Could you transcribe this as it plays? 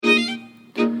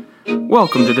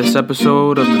Welcome to this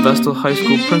episode of the Vestal High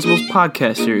School Principals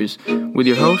Podcast Series with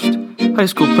your host, High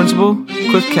School Principal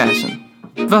Cliff Kasson.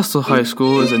 Vestal High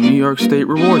School is a New York State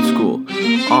reward school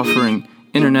offering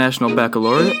International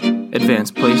Baccalaureate,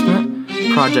 Advanced Placement,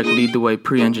 Project Lead the Way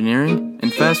Pre-Engineering,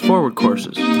 and Fast Forward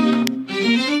courses.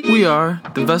 We are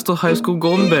the Vestal High School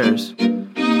Golden Bears,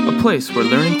 a place where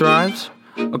learning thrives,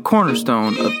 a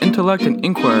cornerstone of intellect and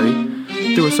inquiry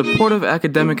through a supportive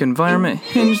academic environment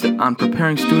hinged on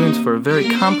preparing students for a very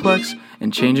complex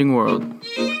and changing world.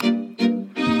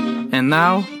 And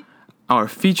now, our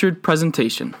featured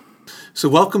presentation. So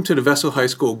welcome to the Vestal High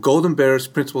School Golden Bears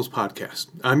Principals Podcast.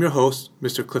 I'm your host,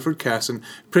 Mr. Clifford Kasson,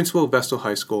 Principal of Vestal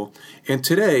High School, and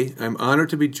today I'm honored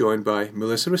to be joined by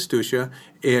Melissa Restucia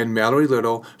and Mallory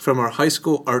Little from our high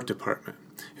school art department.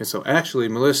 And so actually,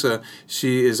 Melissa,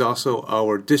 she is also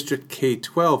our District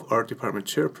K-12 Art Department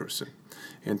chairperson.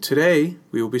 And today,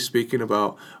 we will be speaking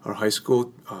about our high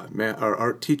school, our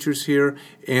art teachers here,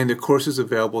 and the courses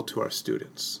available to our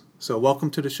students. So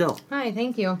welcome to the show. Hi,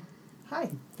 thank you.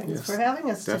 Hi, thanks for having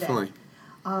us definitely.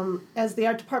 Today. As the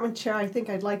art department chair, I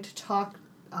think I'd like to talk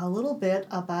a little bit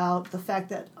about the fact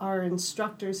that our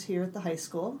instructors here at the high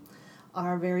school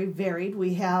are very varied.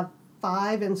 We have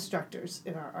 5 instructors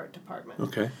in our art department.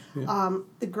 Okay. Yeah.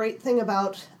 The great thing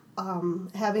about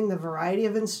having the variety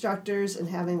of instructors and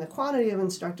having the quantity of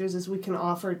instructors is we can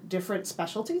offer different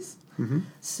specialties. Mm-hmm.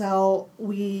 So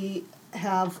we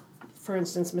have, for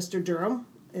instance, Mr. Durham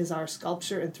is our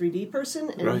sculpture and 3D person,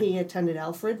 and Right. he attended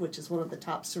Alfred, which is one of the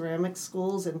top ceramic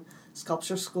schools and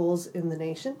sculpture schools in the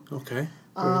nation. Okay.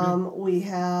 We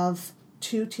have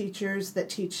 2 teachers that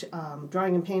teach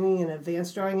drawing and painting and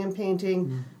advanced drawing and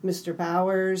painting, Mr.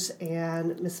 Bowers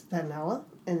and Miss Penella,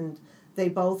 and they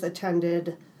both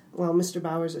attended. Well, Mr.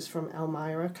 Bowers is from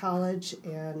Elmira College,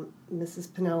 and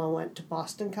Mrs. Pinella went to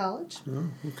Boston College. Oh,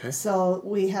 okay. So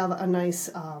we have a nice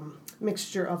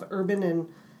mixture of urban and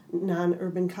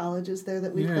non-urban colleges there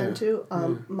that we've been to.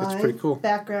 That's My pretty cool.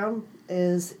 background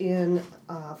is in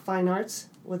fine arts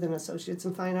with an associate's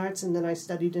in fine arts, and then I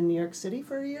studied in New York City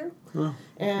for a year. Oh.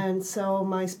 And so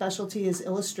my specialty is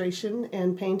illustration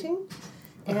and painting.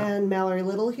 And Mallory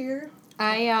Little here.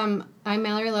 I'm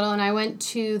Mallory Little, and I went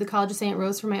to the College of St.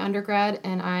 Rose for my undergrad,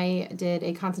 and I did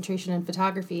a concentration in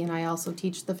photography, and I also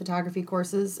teach the photography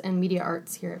courses and media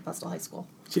arts here at Vestal High School.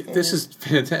 This is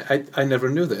fantastic. I never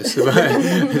knew this about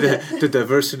the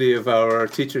diversity of our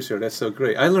teachers here. That's so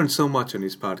great. I learned so much on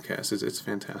these podcasts. It's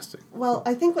fantastic. Well,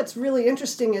 I think what's really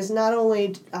interesting is not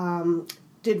only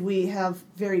did we have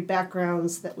varied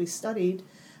backgrounds that we studied,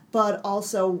 but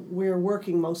also we're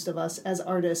working, most of us, as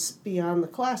artists beyond the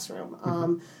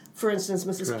classroom. For instance,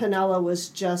 Mrs. Correct. Pinella was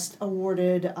just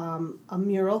awarded a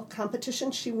mural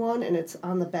competition she won, and it's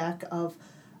on the back of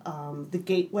the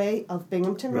gateway of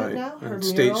Binghamton right now. Her on mural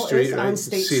State Street, is right? on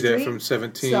State See Street. that from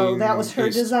 17. So that was her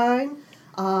East. design.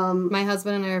 My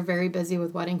husband and I are very busy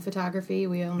with wedding photography.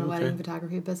 We own a Okay. wedding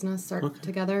photography business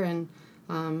together, and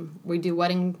we do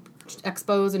wedding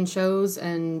expos and shows,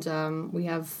 and we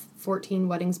have 14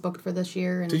 weddings booked for this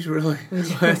year. And Did you really?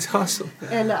 That's awesome.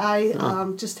 And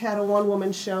I just had a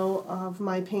one-woman show of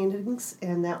my paintings,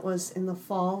 and that was in the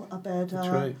fall up at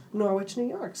right. Norwich, New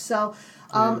York. So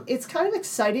it's kind of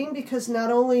exciting because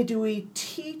not only do we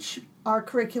teach our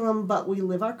curriculum, but we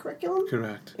live our curriculum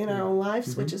Correct. in our own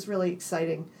lives, which is really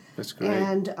exciting. That's great.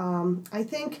 And I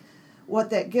think what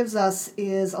that gives us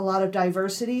is a lot of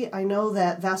diversity. I know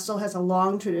that Vestal has a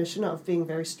long tradition of being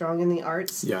very strong in the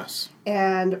arts. Yes.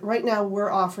 And right now we're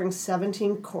offering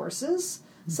 17 courses.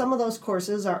 Some of those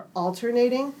courses are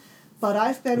alternating, but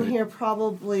I've been here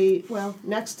probably,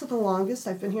 next to the longest.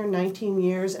 I've been here 19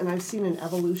 years, and I've seen an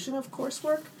evolution of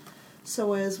coursework.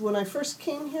 So as when I first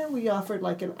came here, we offered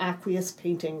like an aqueous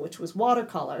painting, which was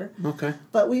watercolor. Okay.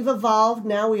 But we've evolved.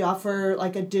 Now we offer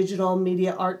like a digital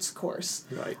media arts course.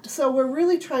 Right. So we're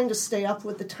really trying to stay up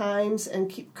with the times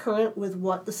and keep current with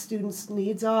what the students'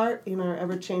 needs are in our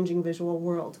ever-changing visual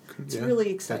world. It's really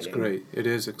exciting. That's great. It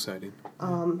is exciting.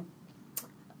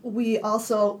 We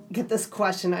also get this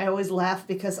question. I always laugh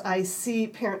because I see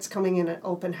parents coming in at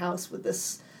open house with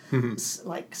this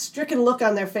like stricken look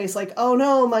on their face, like, oh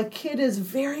no, my kid is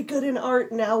very good in art,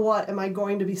 now what? Am I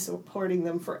going to be supporting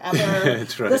them forever?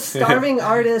 That's right. The starving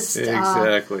artist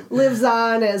Exactly. lives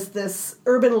on as this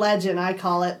urban legend, I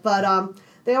call it. But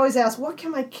they always ask, what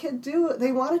can my kid do?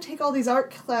 They want to take all these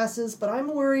art classes, but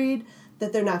I'm worried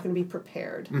that they're not going to be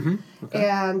prepared. Okay.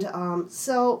 And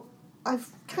so I've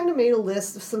kind of made a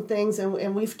list of some things,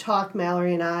 and we've talked,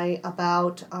 Mallory and I,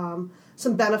 about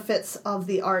some benefits of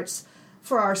the arts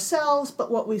for ourselves,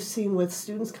 but what we've seen with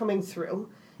students coming through.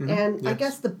 And I Yes.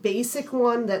 guess the basic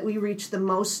one that we reach the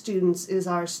most students is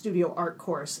our studio art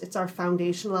course. It's our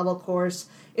foundation level course.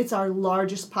 It's our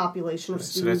largest population of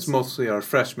So students. that's mostly our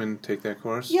freshmen take that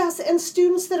course? Yes, and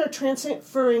students that are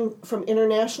transferring from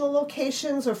international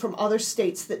locations or from other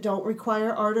states that don't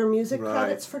require art or music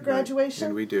credits for graduation.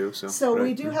 And we do. So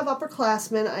we do have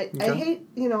upperclassmen.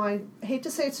 I hate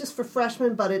to say it's just for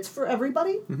freshmen, but it's for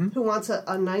everybody who wants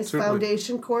a nice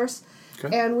foundation course.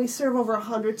 Okay. And we serve over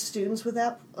 100 students with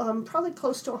that, probably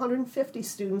close to 150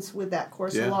 students with that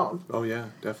course alone. Oh, yeah,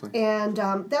 definitely. And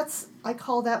I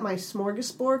call that my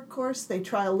smorgasbord course. They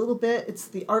try a little bit. It's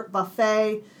the art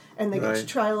buffet, and they get to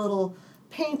try a little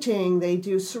painting. They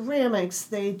do ceramics.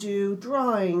 They do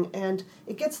drawing, and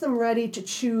it gets them ready to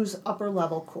choose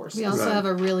upper-level courses. We also have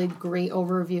a really great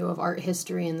overview of art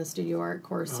history in the studio art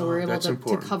course, so we're able to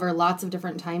cover lots of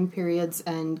different time periods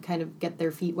and kind of get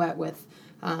their feet wet with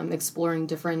exploring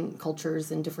different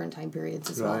cultures and different time periods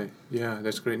as well. Right. Yeah,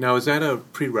 that's great. Now, is that a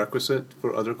prerequisite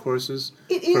for other courses?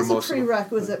 It is a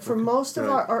prerequisite for most of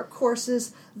our art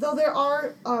courses, though there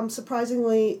are,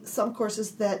 surprisingly, some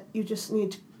courses that you just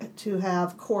need to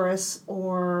have chorus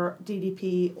or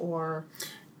DDP or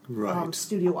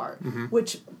studio art,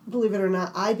 which, believe it or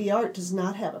not, IB art does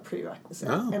not have a prerequisite.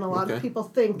 And a lot of people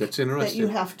think that you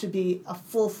have to be a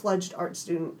full-fledged art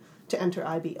student to enter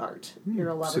IB Art, your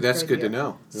 11th grade. So that's good to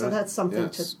know. So that's something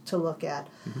to look at.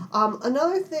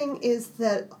 Another thing is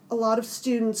that a lot of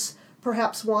students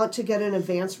perhaps want to get an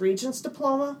advanced Regents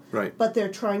diploma, but they're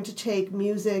trying to take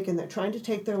music and they're trying to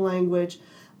take their language,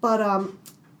 but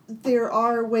there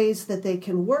are ways that they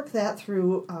can work that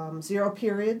through 0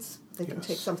 periods. They can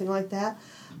take something like that,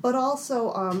 but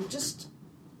also just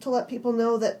to let people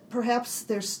know that perhaps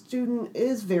their student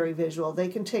is very visual. They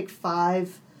can take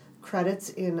 5 credits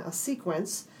in a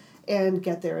sequence and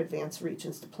get their advanced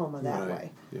Regents diploma that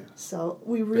way. Yeah. So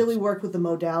we really work with the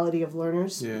modality of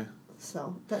learners. Yeah.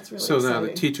 So that's really exciting. Now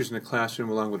the teachers in the classroom,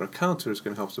 along with our counselors,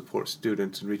 can help support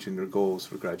students in reaching their goals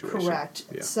for graduation. Correct.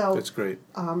 Yeah, so that's great.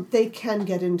 They can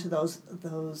get into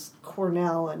those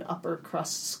Cornell and upper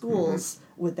crust schools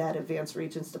with that advanced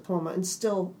Regents diploma and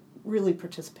still really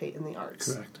participate in the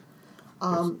arts. Correct.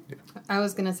 I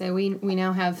was going to say, we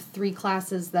now have 3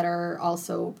 classes that are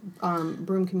also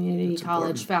Broome Community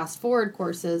College Fast Forward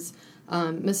courses.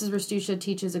 Mrs. Restucia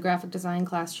teaches a graphic design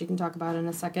class she can talk about in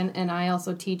a second, and I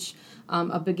also teach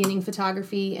a beginning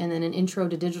photography and then an intro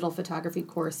to digital photography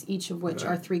course, each of which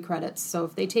are 3 credits. So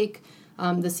if they take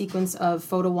the sequence of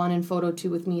Photo 1 and Photo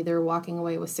 2 with me, they're walking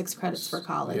away with 6 credits for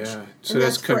college. Yeah, so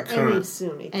that's concurrent. For any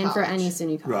SUNY college. And for any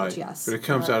SUNY college, yes. But it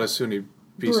comes out of SUNY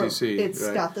BCC. It's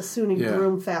got the SUNY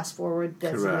Broome Fast Forward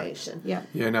designation. Yeah.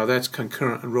 Yeah. Now that's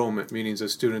concurrent enrollment, meaning the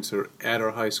students are at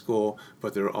our high school,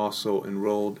 but they're also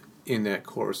enrolled in that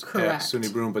course at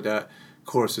SUNY Broome. But that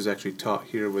course is actually taught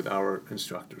here with our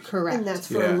instructors. Correct. And that's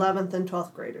for 11th and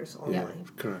 12th graders only. Yeah.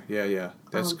 Correct. Yeah.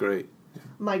 That's great.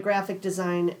 My graphic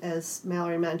design, as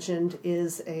Mallory mentioned,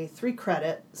 is a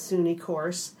 3-credit SUNY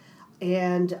course.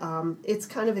 And it's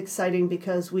kind of exciting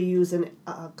because we use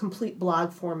a complete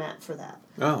blog format for that.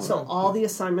 So all the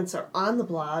assignments are on the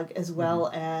blog as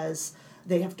well as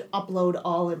they have to upload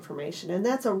all information. And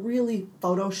that's a really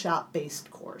Photoshop-based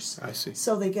course. I see.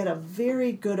 So they get a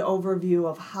very good overview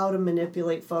of how to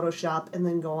manipulate Photoshop and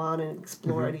then go on and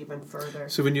explore it even further.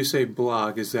 So when you say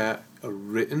blog, is that a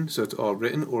written, so it's all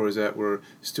written, or is that where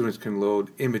students can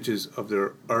load images of their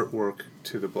artwork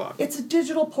to the blog? It's a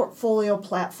digital portfolio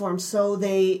platform, so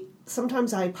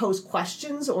sometimes I post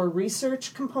questions or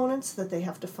research components that they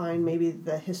have to find maybe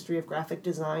the history of graphic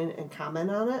design and comment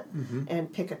on it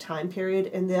and pick a time period,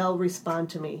 and they'll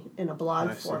respond to me in a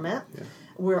blog format. Yeah.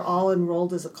 We're all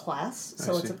enrolled as a class,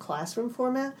 so it's a classroom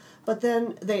format. But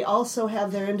then they also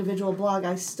have their individual blog.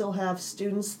 I still have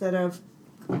students that have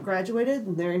graduated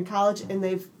and they're in college and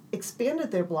they've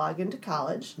expanded their blog into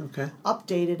college,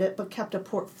 updated it, but kept a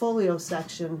portfolio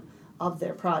section of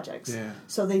their projects. Yeah.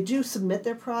 So they do submit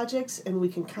their projects, and we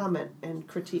can comment and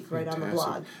critique right on the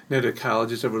blog. Now, do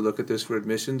colleges ever look at this for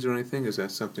admissions or anything? Is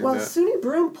that something SUNY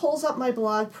Broome pulls up my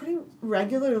blog pretty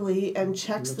regularly and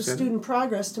checks the student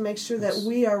progress to make sure that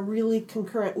we are really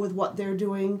concurrent with what they're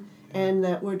doing and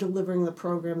that we're delivering the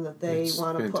program that they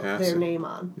want to put their name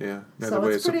on. Yeah. So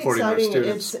it's pretty exciting.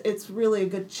 It's really a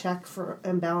good check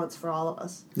and balance for all of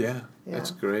us. Yeah.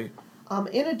 That's great.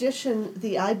 In addition,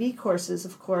 the IB courses,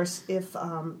 of course, if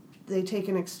they take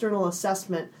an external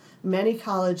assessment, many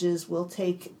colleges will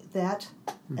take that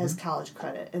as college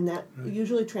credit, and that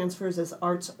usually transfers as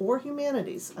arts or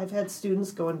humanities. I've had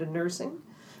students go into nursing,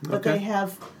 but they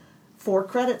have 4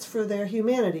 credits for their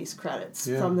humanities credits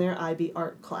from their IB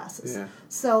art classes. Yeah.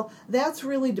 So that's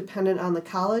really dependent on the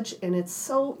college, and it's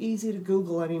so easy to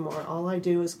Google anymore. All I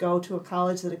do is go to a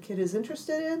college that a kid is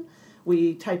interested in.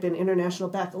 We type in International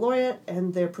Baccalaureate,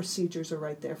 and their procedures are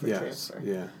right there for transfer.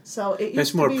 Yeah. So it used It's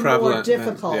to more be prevalent more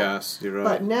difficult. yes, you're right.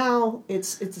 But now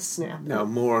it's a snap. Now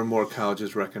more and more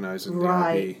colleges recognizing the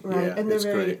Right, IB. right. Yeah, and they're it's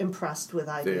very great. impressed with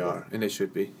IB. They are, and they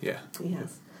should be. Yeah.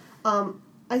 Yes.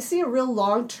 I see a real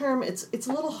long term. It's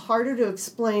a little harder to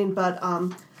explain, but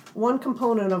one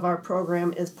component of our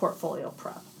program is portfolio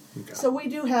prep. Okay. So we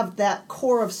do have that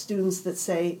core of students that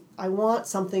say, I want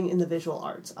something in the visual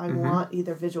arts. I want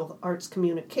either visual arts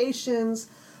communications,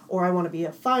 or I want to be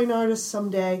a fine artist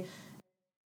someday.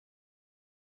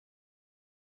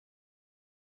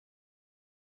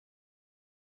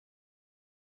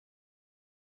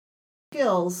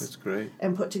 Skills. That's great.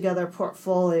 And put together a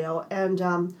portfolio.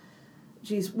 And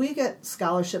we get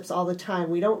scholarships all the time.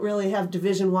 We don't really have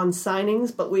Division I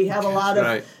signings, but we have a lot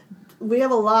of we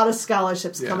have a lot of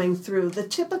scholarships coming through. The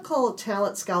typical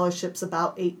talent scholarship's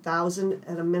about $8,000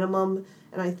 at a minimum,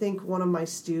 and I think one of my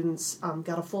students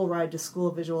got a full ride to School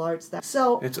of Visual Arts.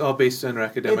 So it's all based on their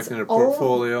academic and their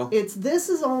portfolio. This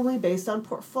is only based on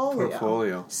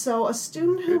portfolio. So a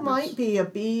student who might be a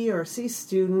B or C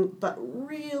student, but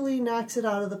really knocks it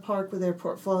out of the park with their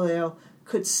portfolio,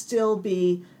 could still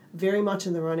be very much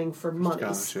in the running for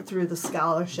monies through the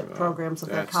scholarship programs of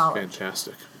their college. That's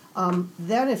fantastic.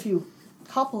 Then if you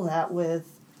couple that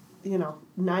with,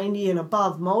 90 and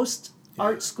above, most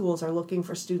art schools are looking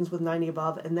for students with 90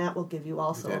 above, and that will give you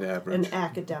also an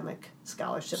academic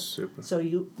scholarship. Super. So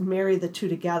you marry the two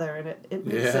together, and it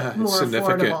makes it more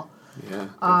significant. affordable.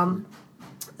 Yeah.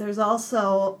 There's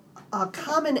also a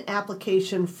common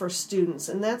application for students,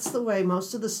 and that's the way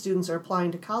most of the students are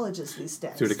applying to colleges these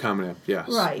days. Through the Common App, yes.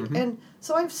 Right. And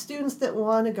so I have students that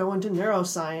want to go into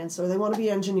neuroscience, or they want to be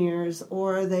engineers,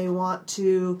 or they want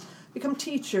to become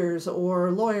teachers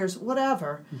or lawyers,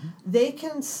 whatever. They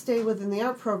can stay within the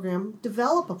art program,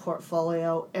 develop a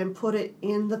portfolio, and put it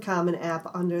in the Common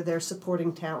App under their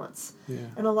supporting talents. Yeah.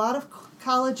 And a lot of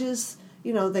colleges,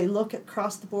 they look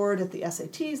across the board at the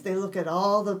SATs, they look at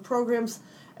all the programs,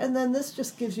 and then this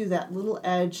just gives you that little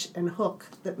edge and hook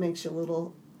that makes you a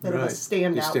little bit of a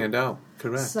standout. You stand out,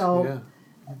 correct. So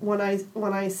when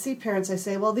I see parents, I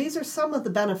say, well, these are some of the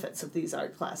benefits of these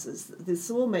art classes. This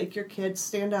will make your kids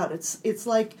stand out. It's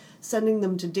like sending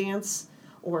them to dance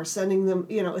or sending them,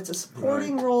 it's a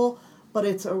supporting role, but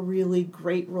it's a really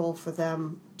great role for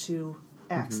them to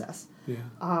access.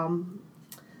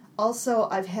 Also,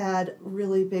 I've had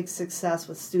really big success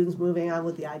with students moving on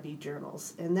with the IB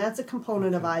journals. And that's a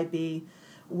component of IB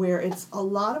where it's a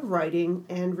lot of writing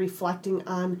and reflecting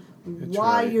on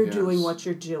why you're doing what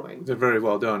you're doing. They're very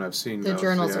well done. I've seen the those.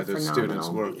 journals are the phenomenal. Students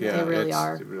work. Yeah, they really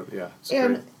are. It's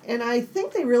And I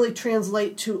think they really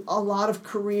translate to a lot of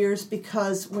careers,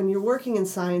 because when you're working in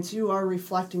science, you are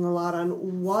reflecting a lot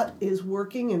on what is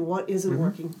working and what isn't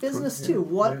working. Business too.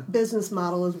 What business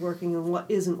model is working and what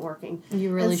isn't working.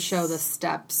 You really show the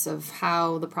steps of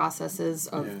how the processes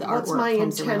of the artwork What's my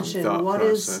comes intention? around.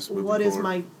 What is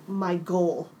my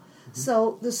goal?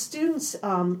 So the students,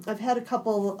 I've had a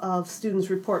couple of students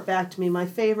report back to me. My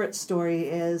favorite story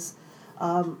is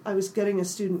I was getting a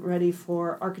student ready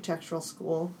for architectural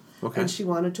school, and she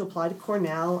wanted to apply to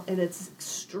Cornell, and it's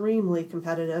extremely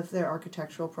competitive, their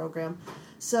architectural program.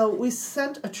 So we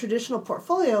sent a traditional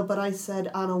portfolio, but I said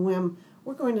on a whim,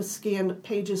 we're going to scan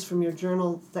pages from your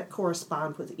journal that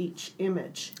correspond with each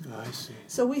image. I see.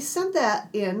 So we sent that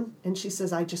in, and she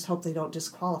says, I just hope they don't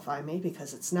disqualify me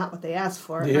because it's not what they asked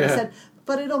for. And I said,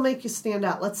 but it'll make you stand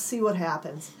out. Let's see what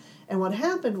happens. And what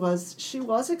happened was she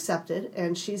was accepted,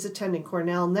 and she's attending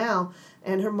Cornell now,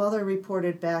 and her mother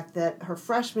reported back that her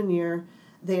freshman year,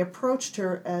 they approached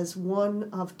her as one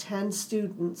of 10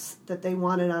 students that they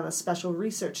wanted on a special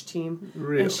research team,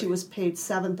 and she was paid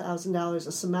 $7,000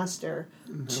 a semester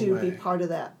to be part of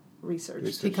that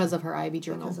research. Because of her IB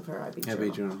journal. Because of her IB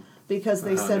journal. Because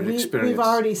they said, we've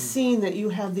already seen that you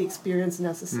have the experience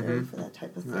necessary for that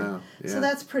type of thing. So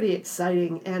that's pretty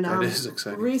exciting. And that is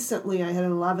exciting. Recently I had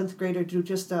an 11th grader do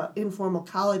just an informal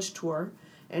college tour,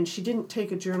 and she didn't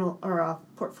take a journal or a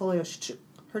portfolio, she took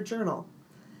her journal.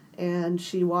 And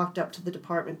she walked up to the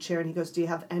department chair, and he goes, do you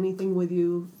have anything with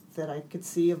you that I could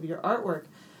see of your artwork?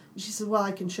 And she said, well,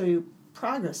 I can show you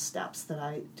progress steps that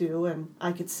I do, and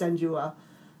I could send you a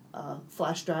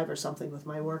flash drive or something with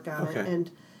my work on it.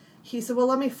 And he said, well,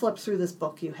 let me flip through this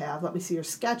book you have. Let me see your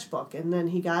sketchbook. And then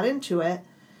he got into it,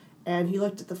 and he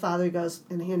looked at the father, he goes,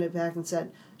 and handed it back and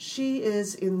said, she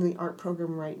is in the art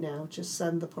program right now. Just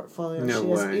send the portfolio. No she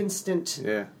way. has instant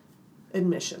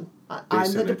admission.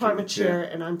 I'm the department chair,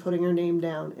 and I'm putting her name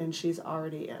down, and she's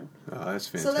already in. Oh, that's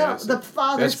fantastic. So the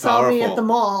father saw me at the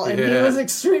mall, and he was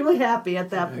extremely happy at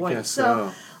that point. I guess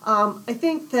so. I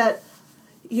think that,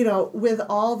 with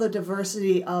all the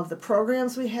diversity of the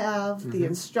programs we have, the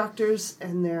instructors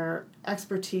and their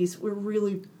expertise,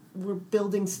 we're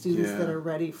building students that are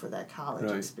ready for that college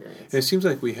experience. And it seems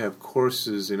like we have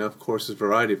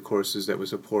variety of courses that would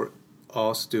support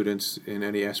all students in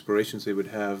any aspirations they would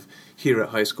have here at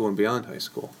high school and beyond high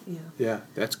school. Yeah,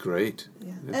 that's great.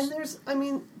 Yeah. And there's,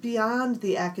 beyond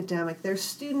the academic, there's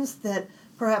students that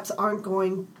perhaps aren't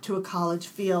going to a college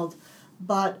field,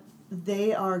 but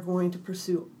they are going to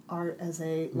pursue art as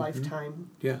a lifetime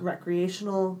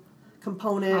recreational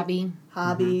component.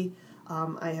 Hobby.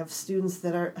 I have students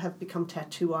that have become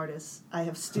tattoo artists. I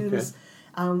have students,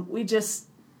 we just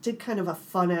did kind of a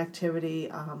fun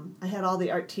activity. I had all the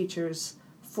art teachers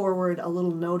forward a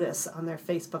little notice on their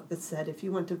Facebook that said, if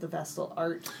you went to the Vestal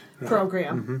art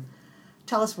program,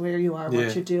 tell us where you are,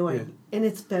 what you're doing. Yeah. And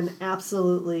it's been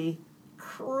absolutely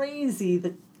crazy,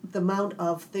 the amount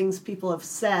of things people have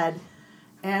said.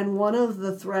 And one of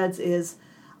the threads is,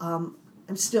 I'm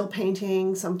still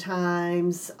painting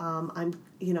sometimes.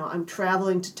 I'm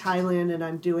traveling to Thailand and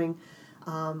I'm doing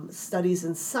studies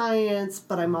in science,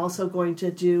 but I'm also going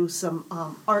to do some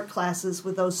art classes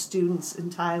with those students in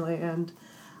Thailand.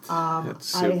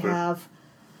 I have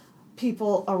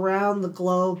people around the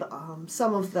globe.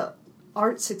 Some of the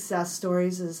art success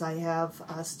stories is I have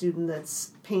a student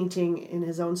that's painting in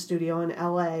his own studio in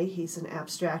L.A. He's an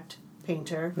abstract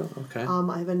painter. Oh, okay.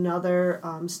 I have another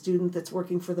student that's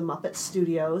working for the Muppet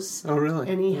Studios. Oh, really?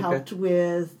 And he helped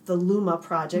with the Luma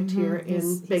project here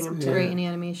in Binghamton. He's great in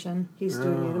animation. He's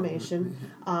doing animation.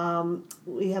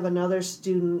 We have another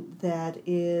student that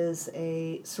is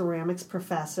a ceramics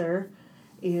professor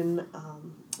in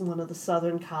one of the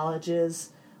southern colleges.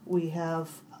 We have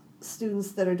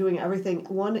students that are doing everything.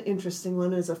 One interesting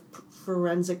one is a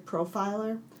forensic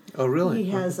profiler. Oh, really?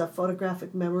 He has a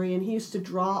photographic memory, and he used to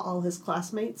draw all his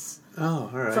classmates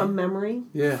from memory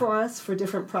for us for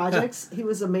different projects. He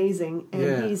was amazing,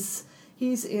 and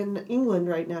he's in England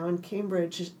right now in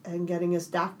Cambridge and getting his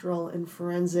doctoral in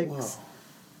forensics. Wow.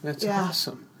 That's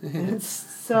awesome. And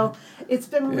so it's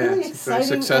been really exciting.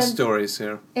 Very success stories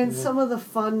here. And some of the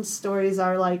fun stories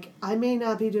are like, I may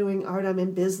not be doing art, I'm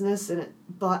in business,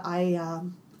 but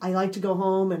I like to go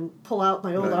home and pull out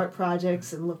my old art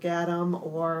projects and look at them,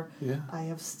 or I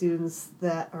have students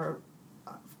that are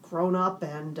grown up,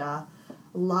 and a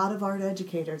lot of art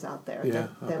educators out there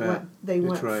that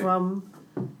went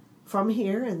from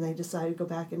here, and they decided to go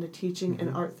back into teaching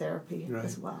and art therapy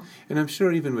as well. And I'm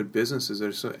sure even with businesses,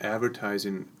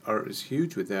 advertising art is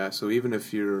huge with that. So even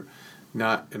if you're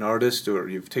not an artist or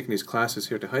you've taken these classes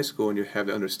here at the high school and you have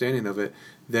the understanding of it,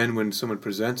 then when someone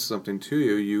presents something to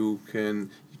you, you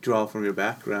can draw from your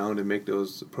background and make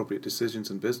those appropriate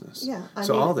decisions in business. Yeah,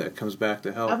 so all that comes back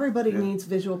to help. Everybody needs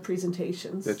visual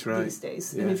presentations these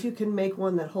days. Yeah. And if you can make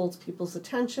one that holds people's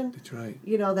attention, that's right.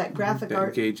 That graphic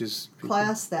art engages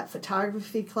class, that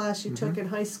photography class you took in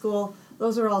high school,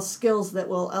 those are all skills that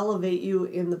will elevate you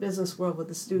in the business world with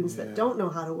the students that don't know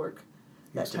how to work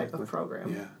that type of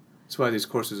program. Yeah. That's why these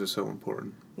courses are so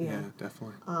important. Yeah,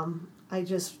 definitely. I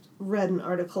just read an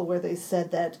article where they said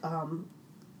that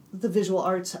the visual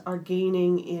arts are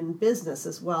gaining in business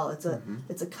as well.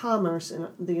 It's a commerce in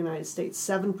the United States.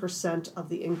 7% of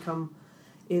the income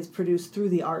is produced through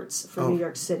the arts for New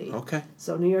York City. Okay.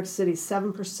 So New York City,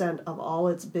 7% of all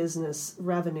its business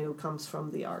revenue comes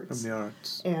from the arts. From the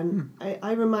arts. And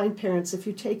I remind parents, if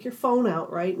you take your phone out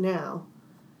right now,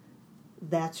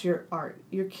 that's your art.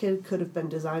 Your kid could have been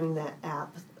designing that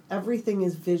app. Everything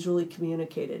is visually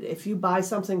communicated. If you buy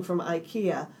something from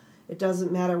IKEA, it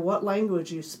doesn't matter what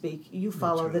language you speak, you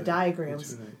follow the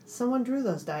diagrams. That's right. Someone drew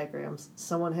those diagrams.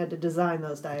 Someone had to design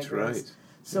those diagrams. That's right.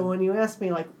 So when you ask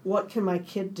me, what can my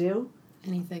kid do?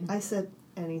 Anything. I said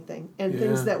anything. And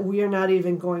things that we are not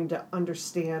even going to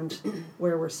understand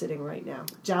where we're sitting right now.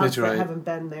 Jobs that haven't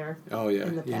been there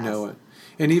in the past. You know it.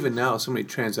 And even now, so many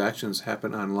transactions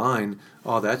happen online.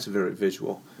 All that's very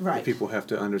visual. Right. People have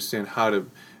to understand how to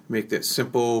make that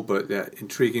simple but that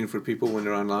intriguing for people when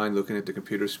they're online looking at the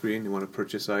computer screen. They want to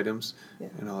purchase items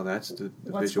and all that's the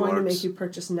What's visual arts. What's going to make you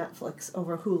purchase Netflix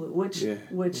over Hulu?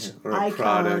 Which or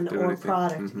icon or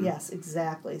product? Mm-hmm. Yes,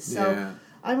 exactly. So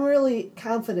I'm really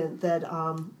confident that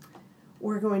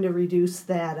we're going to reduce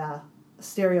that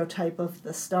stereotype of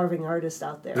the starving artist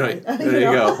out there. Right. There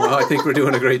you go. Well, I think we're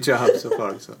doing a great job so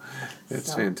far. So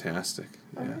that's fantastic.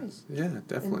 All right. Yeah,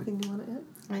 definitely. Anything you want to add?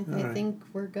 I think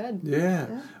we're good.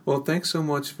 Yeah. Well, thanks so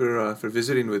much for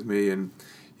visiting with me, and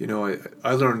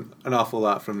I learned an awful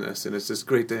lot from this, and it's just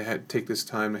great to take this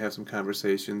time to have some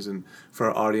conversations and for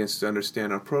our audience to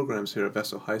understand our programs here at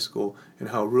Vestal High School and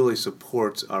how it really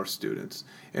supports our students.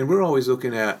 And we're always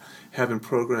looking at having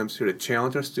programs here to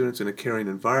challenge our students in a caring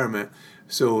environment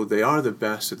so they are the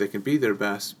best, so they can be their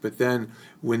best, but then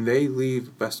when they leave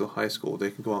Vestal High School, they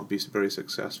can go out and be very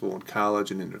successful in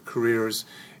college and in their careers.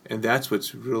 And that's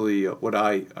what's really what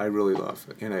I really love,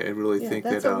 and I really think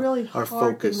that really our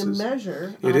focus thing to is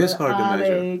measure. It is hard to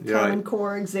measure. A Common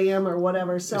Core exam or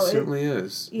whatever. So it certainly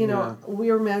is.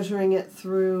 We're measuring it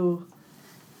through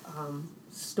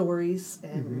stories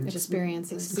and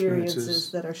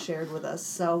experiences that are shared with us.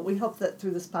 So we hope that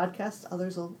through this podcast,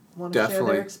 others will want to share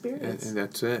their experience. And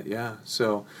that's it. Yeah.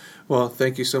 So, well,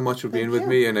 thank you so much for being with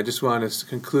me. And I just want a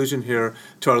conclusion here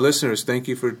to our listeners. Thank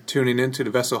you for tuning in to the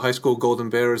Vestal High School Golden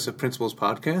Bears Principals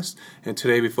Podcast. And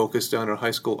today we focused on our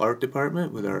high school art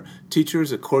department with our teachers,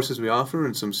 the courses we offer,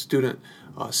 and some student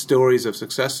stories of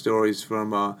success stories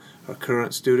from our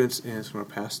current students and from our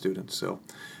past students. So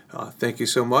thank you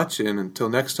so much. And until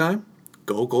next time,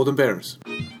 go Golden Bears.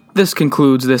 This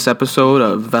concludes this episode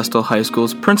of Vestal High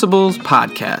School's Principals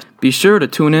Podcast. Be sure to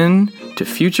tune in to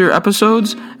future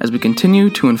episodes as we continue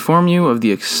to inform you of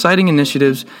the exciting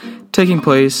initiatives taking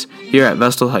place here at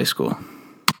Vestal High School.